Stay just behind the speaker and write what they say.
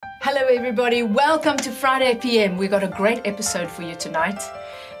Hello everybody, welcome to Friday PM. We got a great episode for you tonight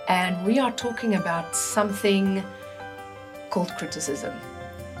and we are talking about something called criticism.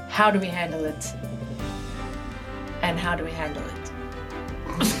 How do we handle it? And how do we handle it?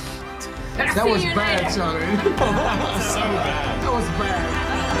 That was bad, Charlie. So bad. That was bad.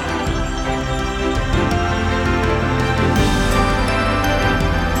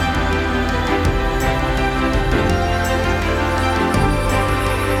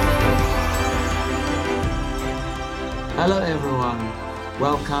 Hello everyone,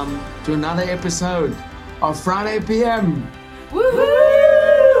 welcome to another episode of Friday PM.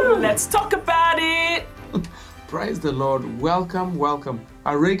 Woohoo! Let's talk about it. Praise the Lord, welcome.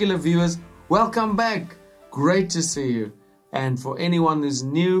 Our regular viewers, welcome back. Great to see you. And for anyone who's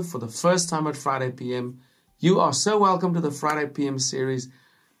new for the first time at Friday PM, you are so welcome to the Friday PM series.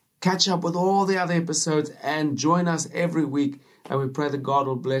 Catch up with all the other episodes and join us every week. And we pray that God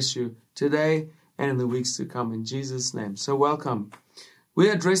will bless you today and in the weeks to come in Jesus' name. So welcome.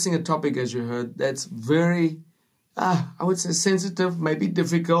 We're addressing a topic, as you heard, that's very, I would say sensitive, maybe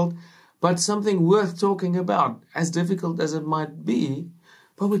difficult, but something worth talking about, as difficult as it might be.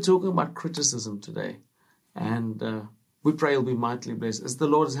 But we're talking about criticism today. And we pray you'll be mightily blessed as the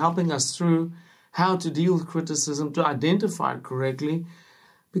Lord is helping us through how to deal with criticism, to identify it correctly,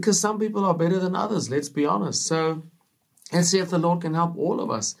 because some people are better than others, let's be honest. So let's see if the Lord can help all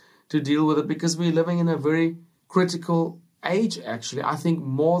of us to deal with it, because we're living in a very critical age, actually, I think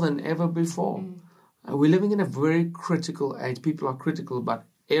more than ever before. We're living in a very critical age. People are critical about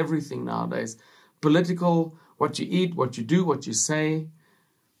everything nowadays. Political, what you eat, what you do, what you say.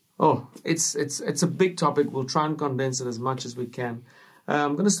 Oh, it's a big topic. We'll try and condense it as much as we can.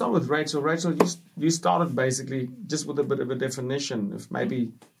 I'm going to start with Rachel. Rachel, you started basically just with a bit of a definition, if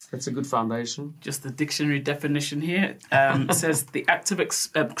maybe that's a good foundation. Just the dictionary definition here. It says the act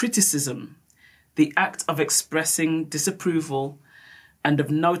of criticism, the act of expressing disapproval and of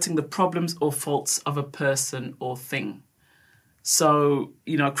noting the problems or faults of a person or thing. So,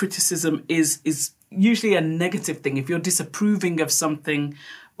 criticism is usually a negative thing. If you're disapproving of something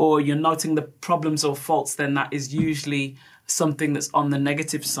or you're noting the problems or faults, then that is usually something that's on the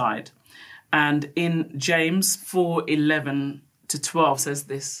negative side. And in James 4:11-12 says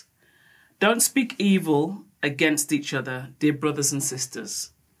this: "Don't speak evil against each other, dear brothers and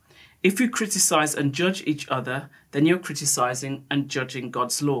sisters. If you criticize and judge each other, then you're criticizing and judging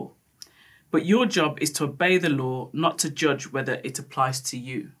God's law. But your job is to obey the law, not to judge whether it applies to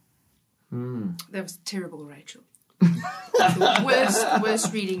you." That was terrible, Rachel. the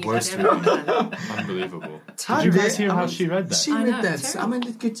worst reading you've ever done. Unbelievable. Did you guys hear how she read that? She read that.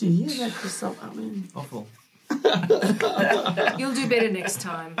 Terrible. Could you hear that yourself? Awful. You'll do better next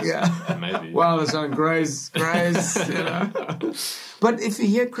time. Yeah. Maybe. Well, it's on grace. But if you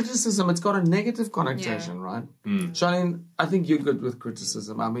hear criticism, it's got a negative connotation, right? Charlene, I think you're good with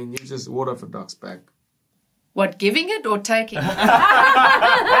criticism. You just water for duck's back. What, giving it or taking it?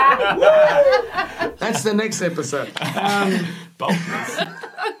 That's the next episode.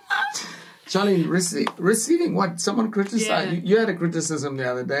 Charlene, receiving what? Someone criticized. Yeah. You had a criticism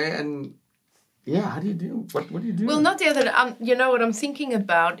the other day, and how do you do? What do you do? Well, not the other. What I'm thinking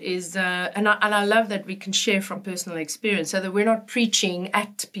about is, and I love that we can share from personal experience, so that we're not preaching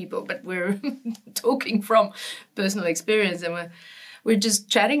at people, but we're talking from personal experience, and we're just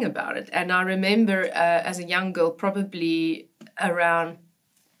chatting about it. And I remember as a young girl, probably around,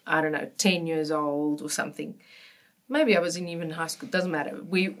 10 years old or something. Maybe I wasn't even in high school. Doesn't matter.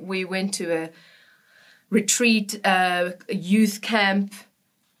 We went to a retreat, a youth camp,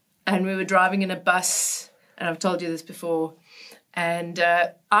 and we were driving in a bus. And I've told you this before. And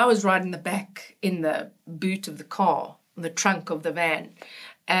I was riding the back in the boot of the car, the trunk of the van.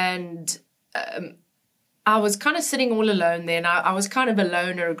 And I was kind of sitting all alone then. I was kind of a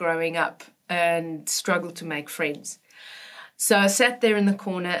loner growing up and struggled to make friends. So I sat there in the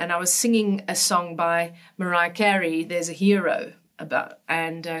corner and I was singing a song by Mariah Carey, There's a Hero,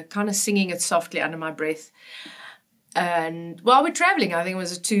 and kind of singing it softly under my breath. And while we're traveling, I think it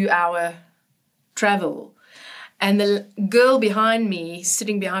was a 2-hour travel. And the girl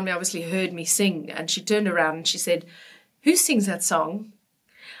sitting behind me, obviously heard me sing. And she turned around and she said, "Who sings that song?"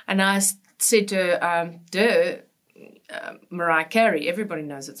 And I said to her, Mariah Carey. Everybody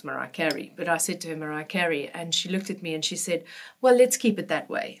knows it's Mariah Carey. But I said to her, Mariah Carey. And she looked at me and she said, "Well, let's keep it that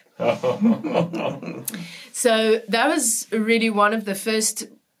way." So that was really one of the first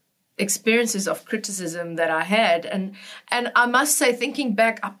experiences of criticism that I had. And I must say, thinking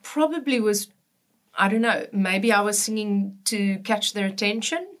back, I probably was, maybe I was singing to catch their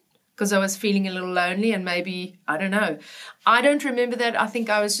attention, because I was feeling a little lonely and maybe, I don't know. I don't remember that. I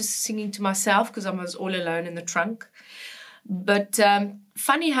think I was just singing to myself because I was all alone in the trunk. But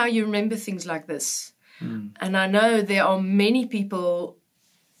funny how you remember things like this. And I know there are many people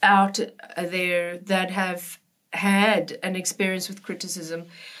out there that have had an experience with criticism,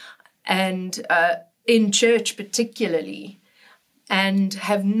 and in church particularly, and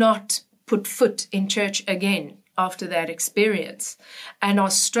have not put foot in church again after that experience, and are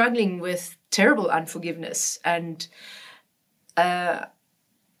struggling with terrible unforgiveness. And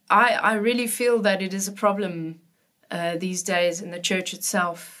I really feel that it is a problem these days in the church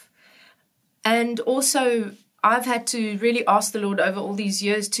itself. And also, I've had to really ask the Lord over all these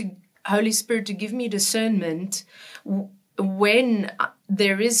years to Holy Spirit to give me discernment when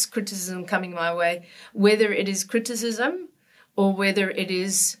there is criticism coming my way, whether it is criticism or whether it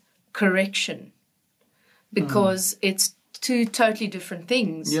is correction, because it's two totally different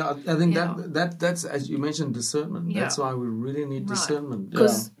things. Yeah, I think that's, as you mentioned, discernment. That's why we really need discernment.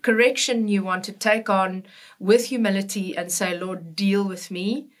 Because correction you want to take on with humility and say, Lord, deal with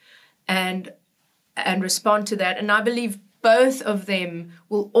me, and respond to that. And I believe both of them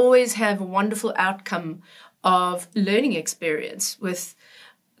will always have a wonderful outcome of learning experience. With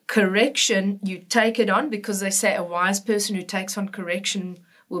correction, you take it on, because they say a wise person who takes on correction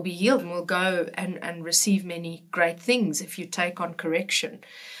will be healed and will go and receive many great things if you take on correction.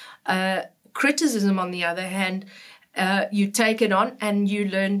 Criticism, on the other hand, you take it on and you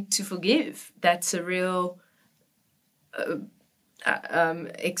learn to forgive. That's a real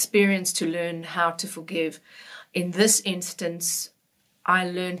experience to learn how to forgive. In this instance, I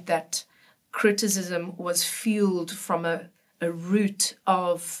learned that criticism was fueled from a root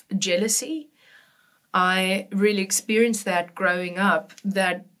of jealousy. I really experienced that growing up,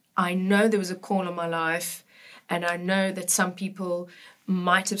 that I know there was a call on my life, and I know that some people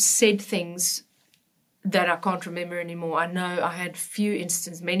might have said things that I can't remember anymore. I know I had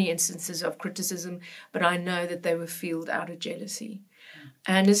many instances of criticism, but I know that they were fueled out of jealousy.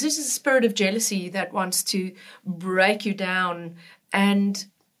 And this is a spirit of jealousy that wants to break you down and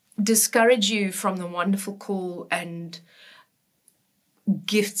discourage you from the wonderful call and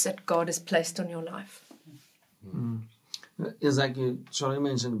gifts that God has placed on your life. It's like Charlie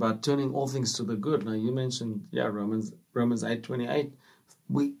mentioned about turning all things to the good. Now you mentioned, Romans 8:28.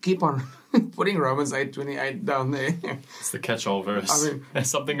 We keep on putting Romans 8:28 down there. It's the catch-all verse. I mean,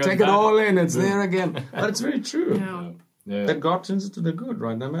 something goes take bad. it all in, it's there again. But it's very true. Yeah. That God turns it to the good,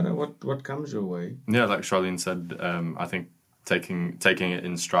 right? No matter what comes your way. Yeah, like Charlene said, I think taking it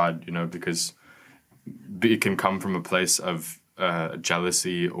in stride, because it can come from a place of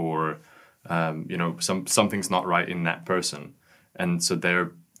jealousy or, something's not right in that person. And so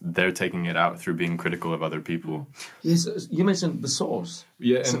they're taking it out through being critical of other people. Yes, you mentioned the source.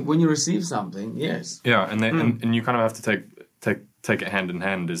 Yeah, so when you receive something, yes. Yeah, and you kind of have to take it hand in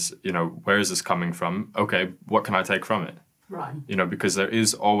hand. Is where is this coming from? Okay, what can I take from it? Right. Because there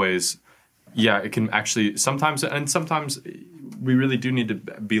is always, it can actually sometimes we really do need to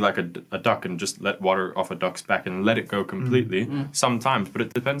be like a duck and just let water off a duck's back and let it go completely. Sometimes, but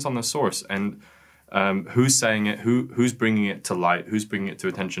it depends on the source and. Who's saying it? Who's bringing it to light? Who's bringing it to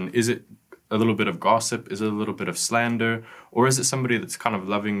attention? Is it a little bit of gossip? Is it a little bit of slander? Or is it somebody that's kind of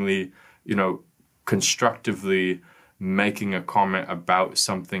lovingly, constructively making a comment about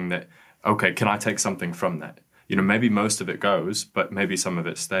something that, okay, can I take something from that? Maybe most of it goes, but maybe some of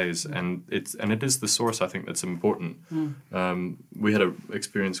it stays. And it is the source, I think, that's important. We had an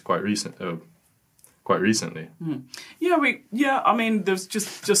experience quite recently. I mean, there's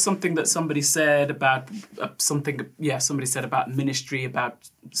just something that somebody said about somebody said about ministry, about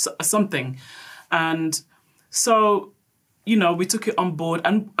something. And so, we took it on board,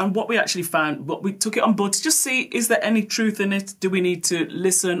 and what we actually found, we took it on board to just see, is there any truth in it? Do we need to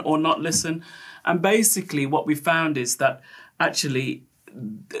listen or not listen? And basically what we found is that actually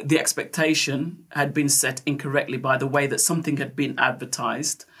the expectation had been set incorrectly by the way that something had been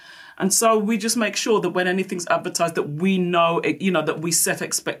advertised. And so we just make sure that when anything's advertised, that we know, that we set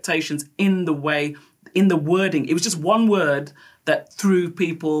expectations in the wording. It was just one word that threw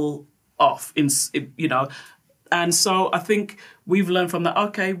people off, And so I think we've learned from that,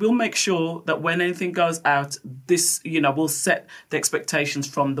 okay, we'll make sure that when anything goes out, we'll set the expectations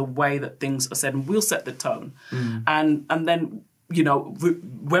from the way that things are said, and we'll set the tone. And then,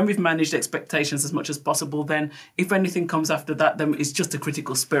 when we've managed expectations as much as possible, then if anything comes after that, then it's just a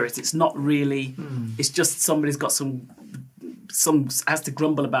critical spirit. It's not really, it's just somebody's got some has to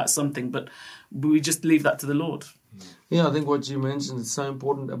grumble about something, but we just leave that to the Lord. Yeah, I think what you mentioned is so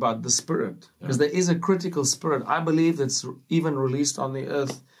important about the spirit, because there is a critical spirit, I believe, that's even released on the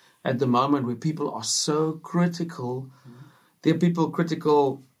earth at the moment where people are so critical. There are people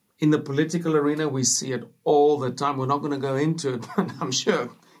critical in the political arena. We see it all the time. We're not going to go into it, but I'm sure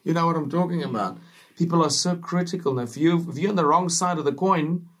you know what I'm talking about. People are so critical. Now, if you're on the wrong side of the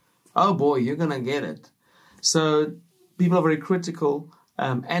coin, oh boy, you're going to get it. So people are very critical,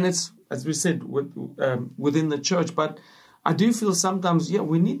 and it's, as we said, within the church. But I do feel sometimes,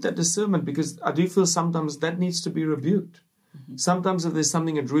 we need that discernment, because I do feel sometimes that needs to be rebuked. Sometimes if there's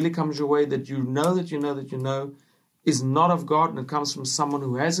something that really comes your way that you know is not of God, and it comes from someone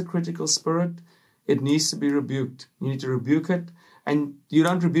who has a critical spirit, it needs to be rebuked. You need to rebuke it. And you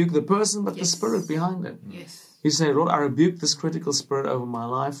don't rebuke the person, but the spirit behind it. Yes. You say, Lord, I rebuke this critical spirit over my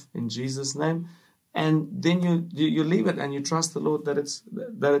life in Jesus' name. And then you leave it and you trust the Lord that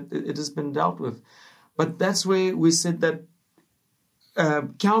it has been dealt with. But that's where we said that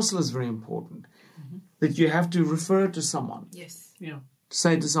counsel is very important. That you have to refer to someone. Yes. Yeah.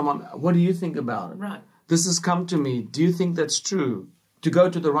 Say to someone, what do you think about it? Right. This has come to me. Do you think that's true? To go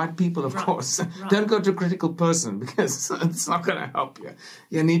to the right people, of course. Right. Don't go to a critical person, because it's not going to help you.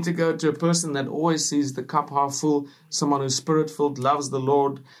 You need to go to a person that always sees the cup half full, someone who's spirit-filled, loves the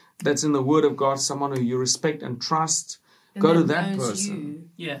Lord, that's in the Word of God, someone who you respect and trust. And go to that that knows person.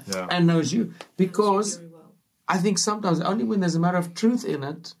 Yeah. And knows you. Because Very well. I think sometimes only when there's a matter of truth in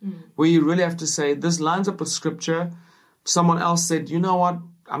it, where you really have to say, this lines up with Scripture. Someone else said, you know what,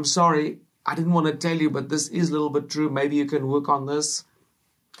 I'm sorry, I didn't want to tell you, but this is a little bit true. Maybe you can work on this.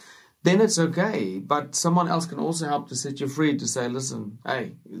 Then it's okay. But someone else can also help to set you free, to say, listen,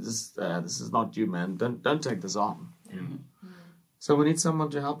 hey, this is not you, man. Don't take this on. So we need someone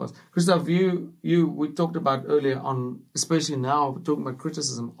to help us. Christoph, we talked about earlier on, especially now, we're talking about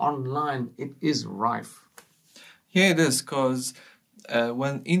criticism online. It is rife. Yeah, it is, because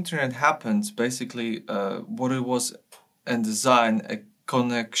when internet happened, basically what it was and design a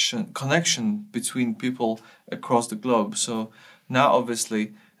connection between people across the globe. So now,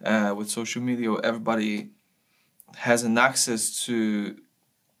 obviously, with social media, everybody has an access to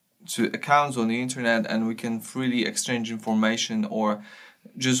accounts on the internet, and we can freely exchange information or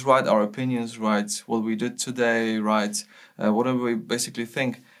just write our opinions, write what we did today, write whatever we basically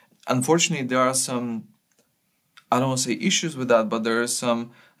think. Unfortunately, there are some, I don't want to say issues with that, but there is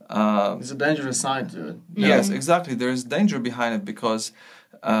some... There's a dangerous side to it. Yes, exactly. There's danger behind it, because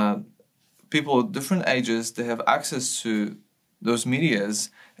people of different ages, they have access to those medias,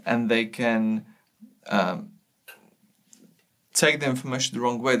 and they can take the information the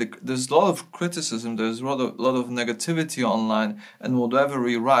wrong way. There's a lot of criticism, there's a lot of negativity online, and whatever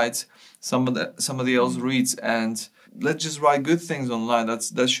we write, somebody else reads, and let's just write good things online.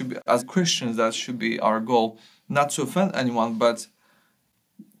 That should be, as Christians, that should be our goal. Not to offend anyone, but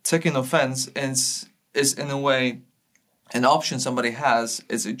taking offense is in a way an option somebody has.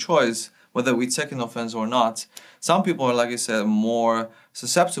 It's a choice whether we take an offense or not. Some people are, like I said, more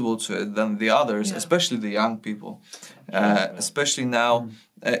susceptible to it than the others, especially the young people. Especially now,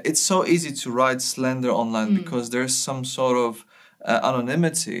 it's so easy to write slander online because there's some sort of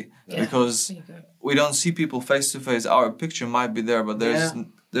anonymity, because we don't see people face to face. Our picture might be there, but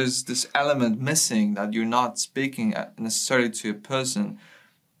there's this element missing, that you're not speaking necessarily to a person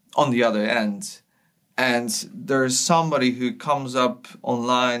on the other end. And there's somebody who comes up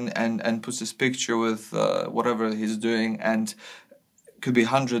online and puts his picture with whatever he's doing, and could be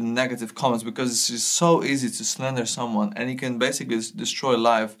 100 negative comments, because it's just so easy to slander someone, and you can basically destroy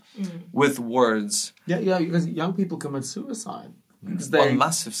life with words. Yeah, because young people commit suicide. On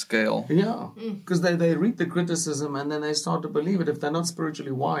massive scale. Yeah, because they read the criticism and then they start to believe it. If they're not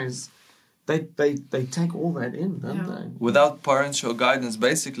spiritually wise, they take all that in, don't they? Without parental guidance,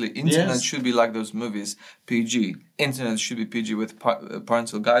 basically, internet should be like those movies, PG. Internet should be PG with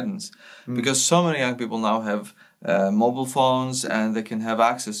parental guidance. Because so many young people now have mobile phones, and they can have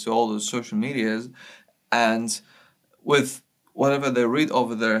access to all those social medias. And with whatever they read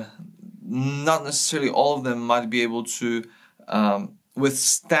over there, not necessarily all of them might be able to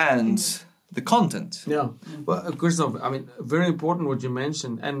withstand the content. Yeah. Well, Christoph, I mean, very important what you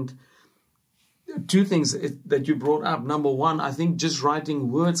mentioned. And two things that you brought up. Number one, I think just writing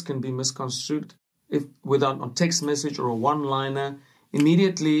words can be misconstrued. If without a text message or a one-liner,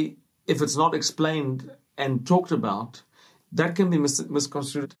 immediately, if it's not explained and talked about, that can be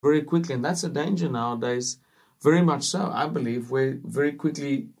misconstrued very quickly. And that's a danger nowadays, very much so, I believe, where very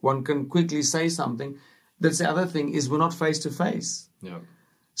quickly one can quickly say something. That's the other thing, is we're not face-to-face. Yeah.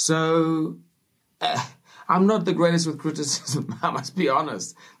 So I'm not the greatest with criticism, I must be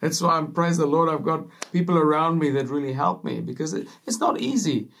honest. That's why praise the Lord, I've got people around me that really help me, because it's not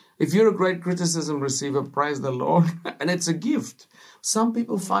easy. If you're a great criticism receiver, praise the Lord, and it's a gift. Some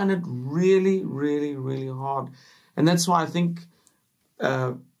people find it really, really, really hard. And that's why I think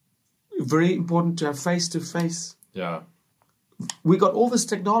very important to have face-to-face. Yeah. We got all this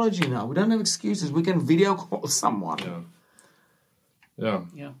technology now. We don't have excuses. We can video call someone. Yeah.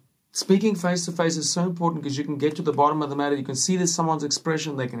 Speaking face-to-face is so important because you can get to the bottom of the matter. You can see someone's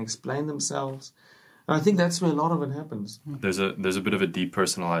expression. They can explain themselves. And I think that's where a lot of it happens. There's a bit of a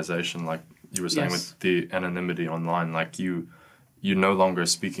depersonalization, like you were saying, with the anonymity online. Like you're no longer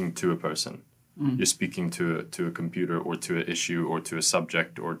speaking to a person. You're speaking to a computer or to an issue or to a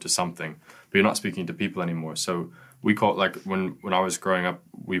subject or to something, but you're not speaking to people anymore. So we call it, like when I was growing up,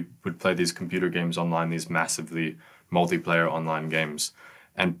 we would play these computer games online, these massively multiplayer online games,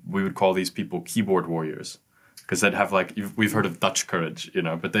 and we would call these people keyboard warriors, because they'd have, like, we've heard of Dutch courage,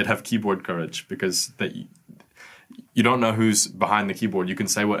 but they'd have keyboard courage, because you don't know who's behind the keyboard. You can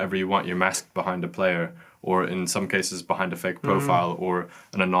say whatever you want. You're masked behind a player, or in some cases behind a fake profile or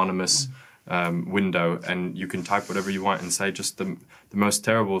an anonymous window, and you can type whatever you want and say just the most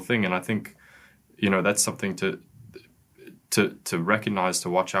terrible thing. And I think that's something to recognize, to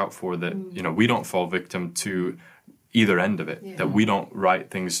watch out for, that we don't fall victim to either end of it, that we don't write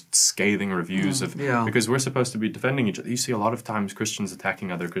things, scathing reviews of, because we're supposed to be defending each other. You see a lot of times Christians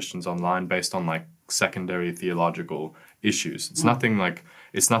attacking other Christians online based on, like, secondary theological issues. It's nothing that's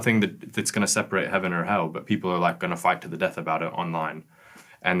going to separate heaven or hell, but people are, like, going to fight to the death about it online,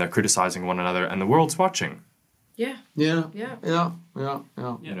 and they're criticizing one another, and the world's watching. Yeah. And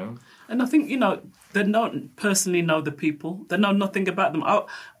I think, they don't personally know the people. They know nothing about them.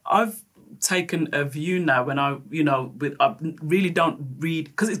 I've taken a view now when I really don't read,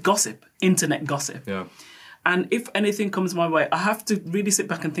 because it's gossip, internet gossip. Yeah. And if anything comes my way, I have to really sit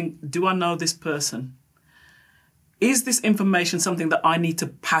back and think, do I know this person? Is this information something that I need to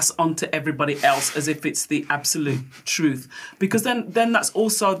pass on to everybody else as if it's the absolute truth? Because then that's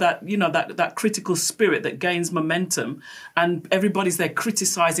also that critical spirit that gains momentum, and everybody's there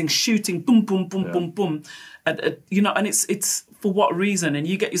criticizing, shooting, boom, boom, boom, boom, boom, and it's for what reason? And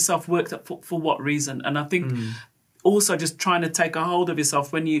you get yourself worked up for what reason? And I think also just trying to take a hold of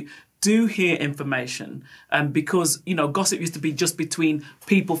yourself when you do hear information, because gossip used to be just between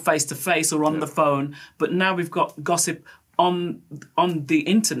people face to face or on the phone, but now we've got gossip on the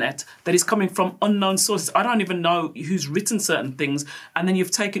internet that is coming from unknown sources. I don't even know who's written certain things, and then you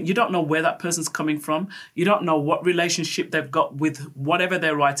don't know where that person's coming from. You don't know what relationship they've got with whatever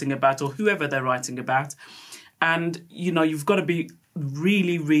they're writing about or whoever they're writing about, and you've got to be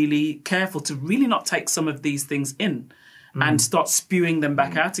really, really careful to really not take some of these things in. And start spewing them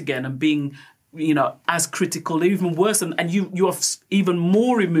back out again and being, as critical, even worse. And you are even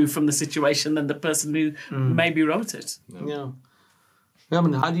more removed from the situation than the person who maybe wrote it. Yeah. I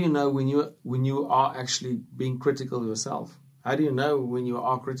mean, how do you know when you are actually being critical yourself? How do you know when you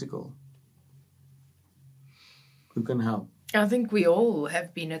are critical? Who can help? I think we all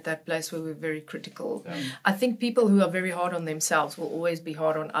have been at that place where we're very critical. Yeah. I think people who are very hard on themselves will always be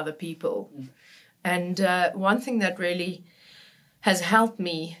hard on other people. And one thing that really has helped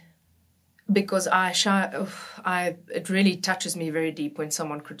me, because it really touches me very deep when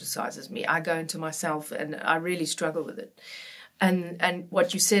someone criticizes me. I go into myself and I really struggle with it. And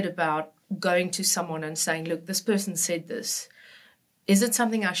what you said about going to someone and saying, look, this person said this. Is it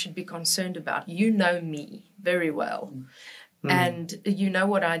something I should be concerned about? You know me very well. And you know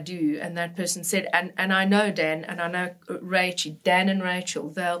what I do. And that person said, and I know Dan, and I know Rachel, Dan and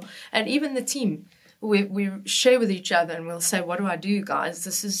Rachel, and even the team, we share with each other, and we'll say, what do I do, guys?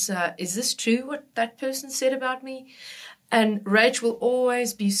 Is this true, what that person said about me? And Rachel will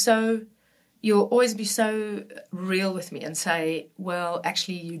always be so real with me and say, well,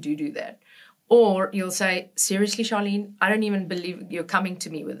 actually, you do that. Or you'll say, seriously, Charlene, I don't even believe you're coming to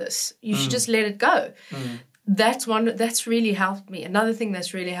me with this. You should just let it go. That's really helped me. Another thing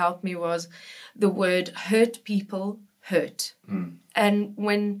that's really helped me was the word hurt people hurt. And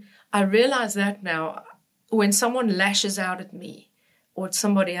when I realize that now, when someone lashes out at me or at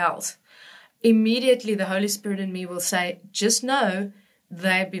somebody else, immediately the Holy Spirit in me will say, just know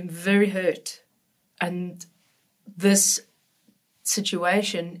they've been very hurt. And this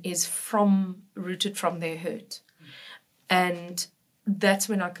situation is rooted from their hurt. And that's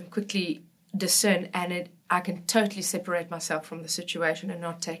when I can quickly discern, and I can totally separate myself from the situation and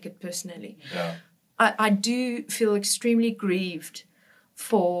not take it personally. Yeah. I do feel extremely grieved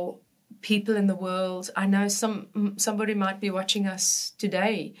for people in the world. I know somebody might be watching us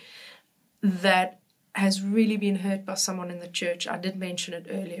today that has really been hurt by someone in the church, I did mention it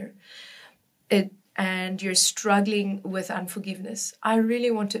earlier, and you're struggling with unforgiveness, I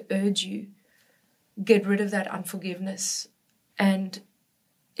really want to urge you, get rid of that unforgiveness. And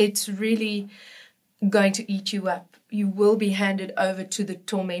it's really going to eat you up. You will be handed over to the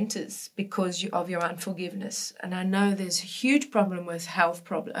tormentors because of your unforgiveness. And I know there's a huge problem with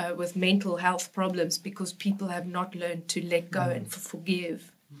with mental health problems because people have not learned to let go and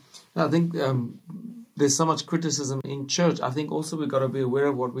forgive. I think there's so much criticism in church. I think also we've got to be aware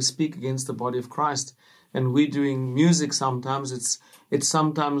of what we speak against the body of Christ. And we're doing music sometimes. It's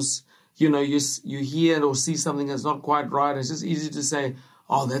sometimes, you hear or see something that's not quite right. It's just easy to say,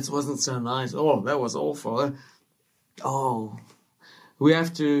 oh, that wasn't so nice. Oh, that was awful. Oh, we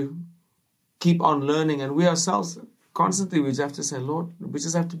have to keep on learning. And we ourselves, constantly, we just have to say, Lord, we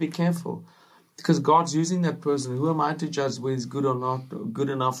just have to be careful. Because God's using that person. Who am I to judge whether he's good or not, good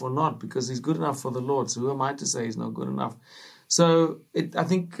enough or not? Because he's good enough for the Lord. So who am I to say he's not good enough? So I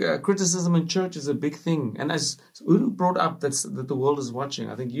think criticism in church is a big thing. And as Ulu brought up that the world is watching,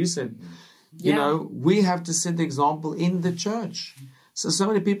 I think you said, we have to set the example in the church. So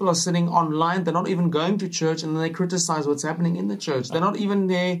many people are sitting online. They're not even going to church, and then they criticize what's happening in the church. They're not even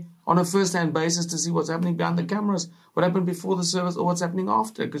there on a first-hand basis to see what's happening behind the cameras, what happened before the service or what's happening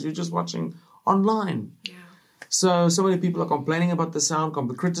after, because you're just watching online. Yeah. So many people are complaining about the sound,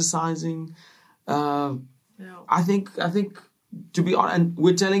 criticizing. I think to be honest, and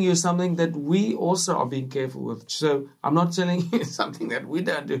we're telling you something that we also are being careful with. So I'm not telling you something that we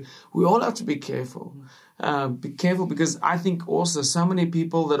don't do. We all have to be careful. Be careful, because I think also so many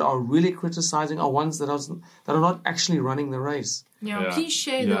people that are really criticizing are ones that are not actually running the race. Please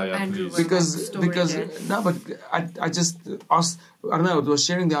share Andrew. Because no, but I just asked. I don't know. I was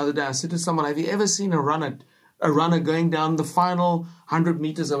sharing the other day. I said to someone, "Have you ever seen a runner going down the final 100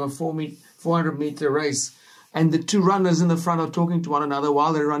 meters of a 400 meter race?" And the two runners in the front are talking to one another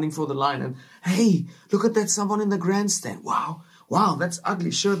while they're running for the line. And, hey, look at that, someone in the grandstand. Wow, that's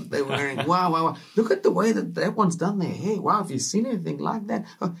ugly shirt that they're wearing. Wow. Look at the way that one's done their hair. Wow, have you seen anything like that?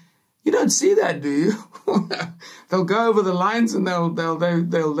 You don't see that, do you? They'll go over the lines and they'll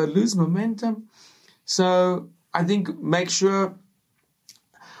lose momentum. So I think we have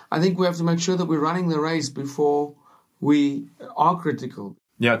to make sure that we're running the race before we are critical.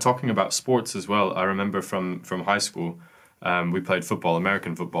 Yeah, talking about sports as well, I remember from high school, we played football,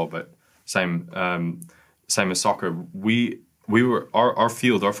 American football, but same as soccer. Our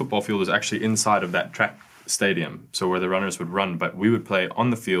football field was actually inside of that track stadium, so where the runners would run, but we would play on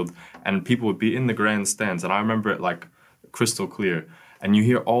the field and people would be in the grandstands, and I remember it like crystal clear. And you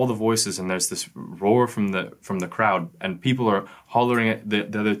hear all the voices, and there's this roar from the crowd, and people are hollering at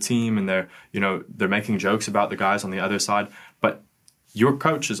the other team, and they're making jokes about the guys on the other side, but your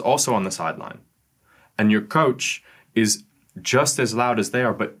coach is also on the sideline, and your coach is just as loud as they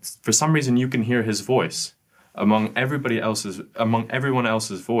are, but for some reason you can hear his voice among everyone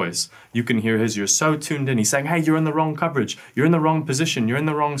else's voice. You can hear his. You're so tuned in. He's saying, "Hey, you're in the wrong coverage. You're in the wrong position. You're in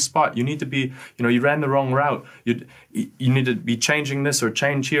the wrong spot. You need to be, you ran the wrong route. You need to be changing this or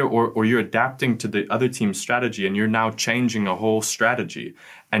change here, or you're adapting to the other team's strategy, and you're now changing a whole strategy.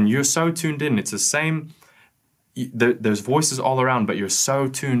 And you're so tuned in. It's the same. There's voices all around, but you're so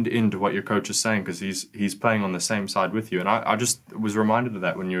tuned into what your coach is saying because he's playing on the same side with you. And I just was reminded of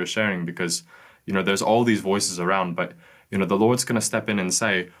that when you were sharing, because there's all these voices around, but the Lord's going to step in and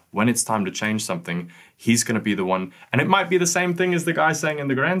say, when it's time to change something, he's going to be the one. And it might be the same thing as the guy saying in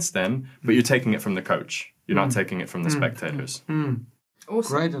the grandstand, but you're taking it from the coach. You're not taking it from the spectators. Awesome.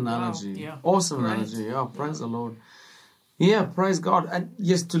 Great analogy. Wow. Yeah. Awesome Great. Analogy. Yeah, praise the Lord. Yeah, praise God. And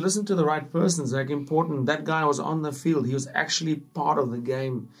yes, to listen to the right person is like important. That guy was on the field. He was actually part of the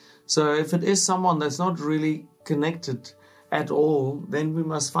game. So if it is someone that's not really connected at all, then we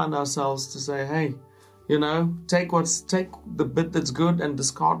must find ourselves to say, hey, take the bit that's good and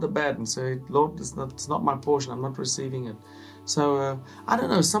discard the bad and say, Lord, it's not my portion. I'm not receiving it. So I don't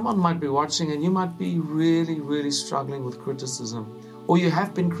know, someone might be watching and you might be really, really struggling with criticism, or you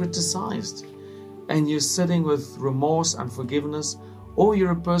have been criticized and you're sitting with remorse and forgiveness, or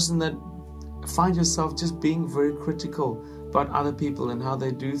you're a person that find yourself just being very critical about other people and how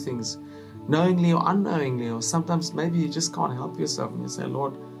they do things, knowingly or unknowingly, or sometimes maybe you just can't help yourself and you say,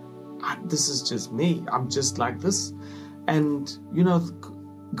 Lord, this is just me. I'm just like this. And,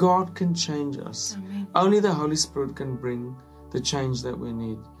 God can change us. Amen. Only the Holy Spirit can bring the change that we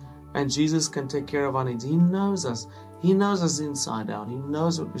need. And Jesus can take care of our needs. He knows us. He knows us inside out. He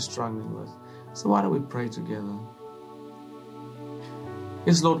knows what we're struggling with. So why don't we pray together?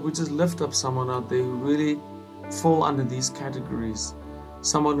 Yes, Lord, we just lift up someone out there who really fall under these categories.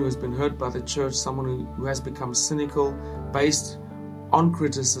 someone who has been hurt by the church, someone who has become cynical based on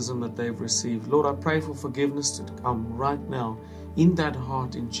criticism that they've received. Lord, I pray for forgiveness to come right now in that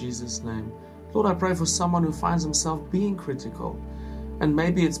heart in Jesus' name. Lord, I pray for someone who finds himself being critical. And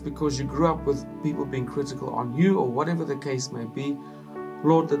maybe it's because you grew up with people being critical on you, or whatever the case may be.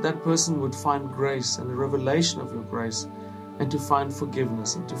 Lord, that person would find grace and the revelation of your grace, and to find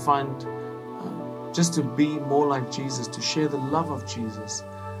forgiveness, and to find just to be more like Jesus, to share the love of Jesus,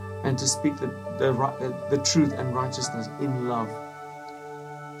 and to speak the truth and righteousness in love.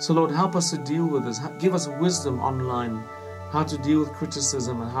 So Lord, help us to deal with this. Give us wisdom online, how to deal with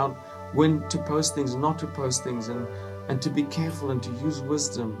criticism, and when to post things, not to post things, and to be careful and to use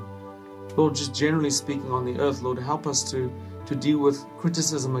wisdom. Lord, just generally speaking on the earth, Lord, help us to deal with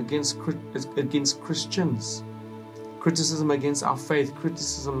criticism against Christians, criticism against our faith,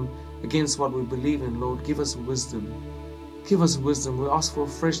 criticism against what we believe in. Lord, give us wisdom. Give us wisdom. We ask for a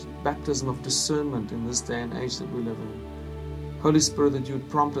fresh baptism of discernment in this day and age that we live in. Holy Spirit, that you would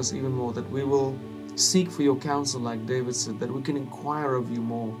prompt us even more, that we will seek for your counsel like David said, that we can inquire of you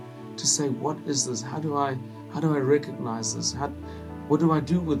more, to say, what is this? How do I recognize this? What do I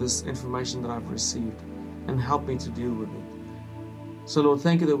do with this information that I've received? And help me to deal with it. So Lord,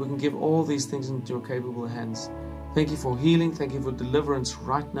 thank you that we can give all these things into your capable hands. Thank you for healing. Thank you for deliverance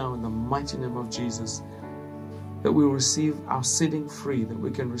right now in the mighty name of Jesus. That we will receive our setting free, that we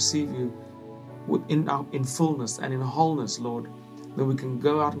can receive you in fullness and in wholeness, Lord. That we can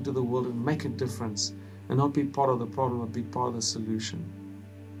go out into the world and make a difference and not be part of the problem, but be part of the solution.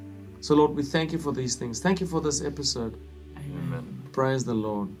 So Lord, we thank you for these things. Thank you for this episode. Amen. Praise the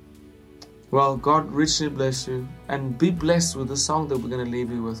Lord. Well, God richly bless you, and be blessed with the song that we're going to leave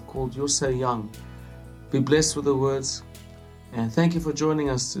you with called You're So Young. Be blessed with the words, and thank you for joining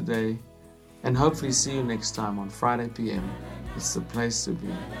us today, and hopefully see you next time on Friday PM. It's the place to be.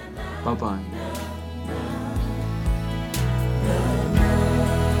 Bye-bye.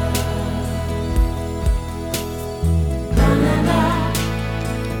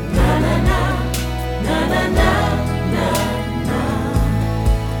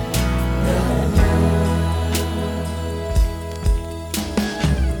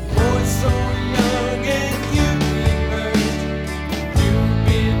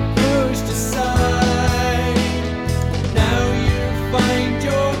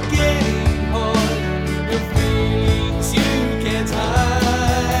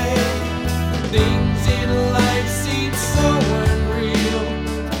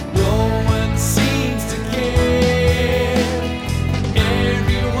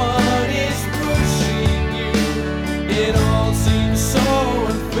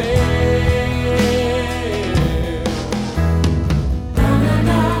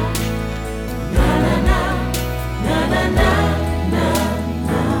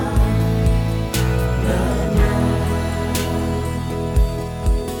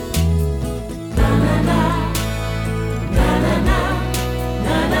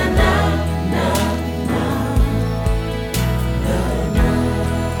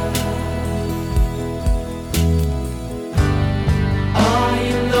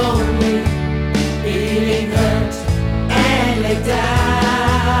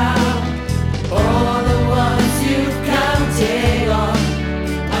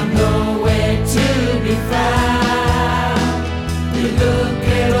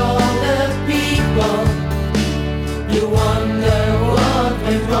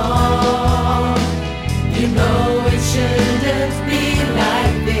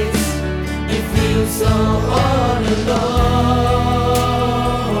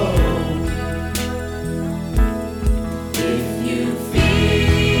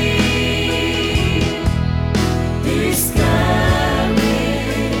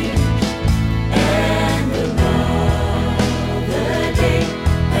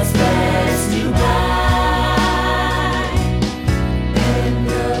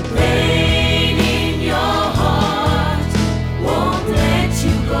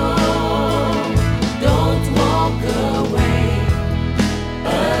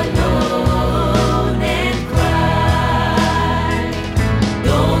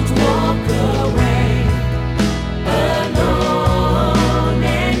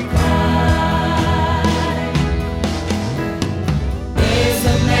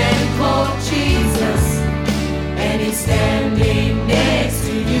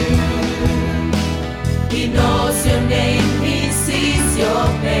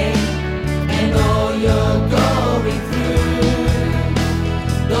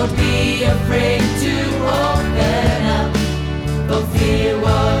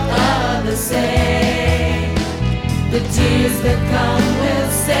 The tears that come with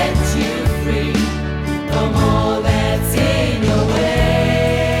set